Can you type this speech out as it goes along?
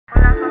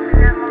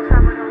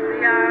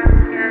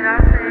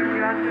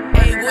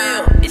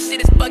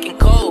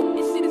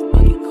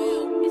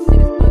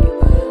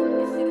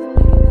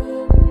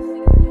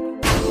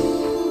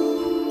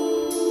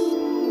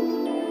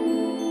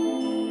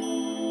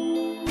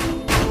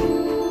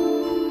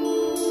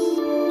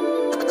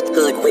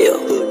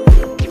Hoodwil.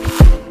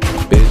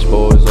 Bitch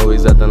boys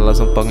always acting like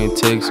some fucking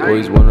ticks.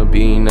 Always wanna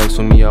be next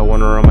to me, I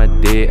wanna run my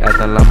dick.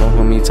 Acting like my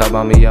homie, talk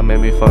about me, I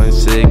made me fucking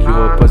sick. You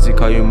a pussy,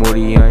 call you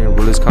Morty, I ain't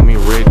rulers, call me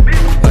Rick.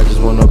 I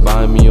just wanna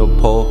buy me a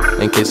pole.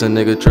 In case a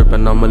nigga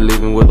trippin', I'ma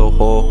leave him with a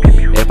hole.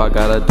 If I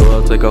gotta do it,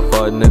 I'll take a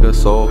fuck nigga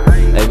soul.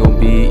 Ain't gon'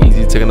 be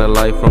easy taking a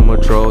life from a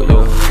troll,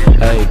 yo.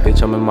 Hey,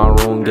 bitch, I'm in my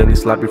room getting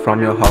sloppy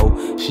from your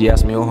hoe. She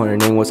asked me what her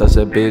name was, I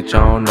said, bitch,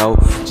 I don't know.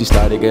 She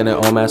started getting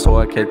on mad, so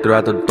I kicked her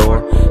out the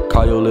door.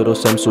 Call your little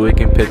sim so he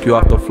can pick you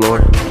off the floor.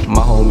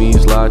 My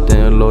homies locked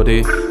and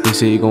loaded. He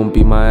said he gon'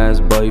 beat my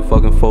ass, but he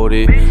fucking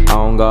folded. I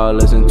don't gotta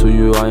listen to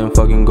you, I am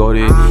fucking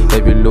goated.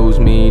 If you lose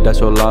me, that's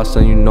your loss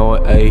and you know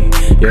it,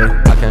 ayy.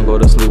 Yeah, I can't go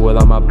to sleep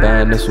without my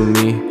badness with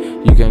me.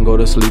 You can't go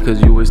to sleep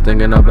cause you was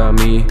thinking about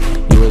me.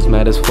 You was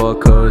mad as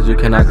fuck cause you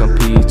cannot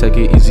compete. Take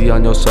it easy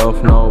on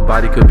yourself,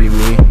 nobody could be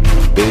me.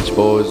 Bitch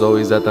boys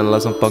always acting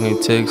like some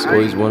fucking ticks.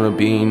 Always wanna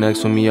be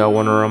next to me, I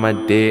wanna run my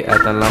dick.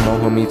 Acting like my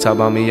homie, talk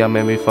about me, I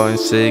made me fucking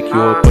sick. You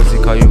a pussy,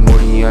 call you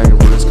Morty, I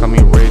ain't rulers, call me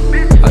Rick.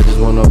 I just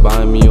wanna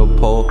buy me a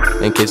pole.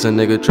 In case a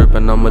nigga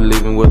trippin', I'ma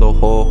leave him with a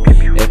hole.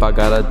 If I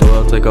gotta do it,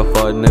 I'll take a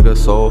fuck nigga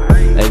soul.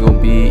 Ain't gon'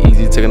 be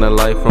easy taking a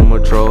life from a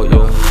troll,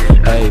 yo.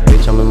 Hey,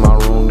 bitch, I'm in my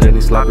room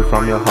getting sloppy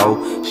from your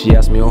hoe. She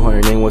asked me what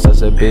her name was, I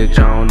said, bitch,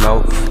 I don't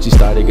know. She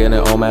started getting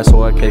on mad,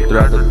 so I kicked her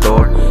out the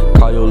door.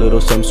 Call your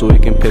little sim so he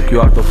can pick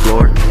you off the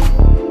floor.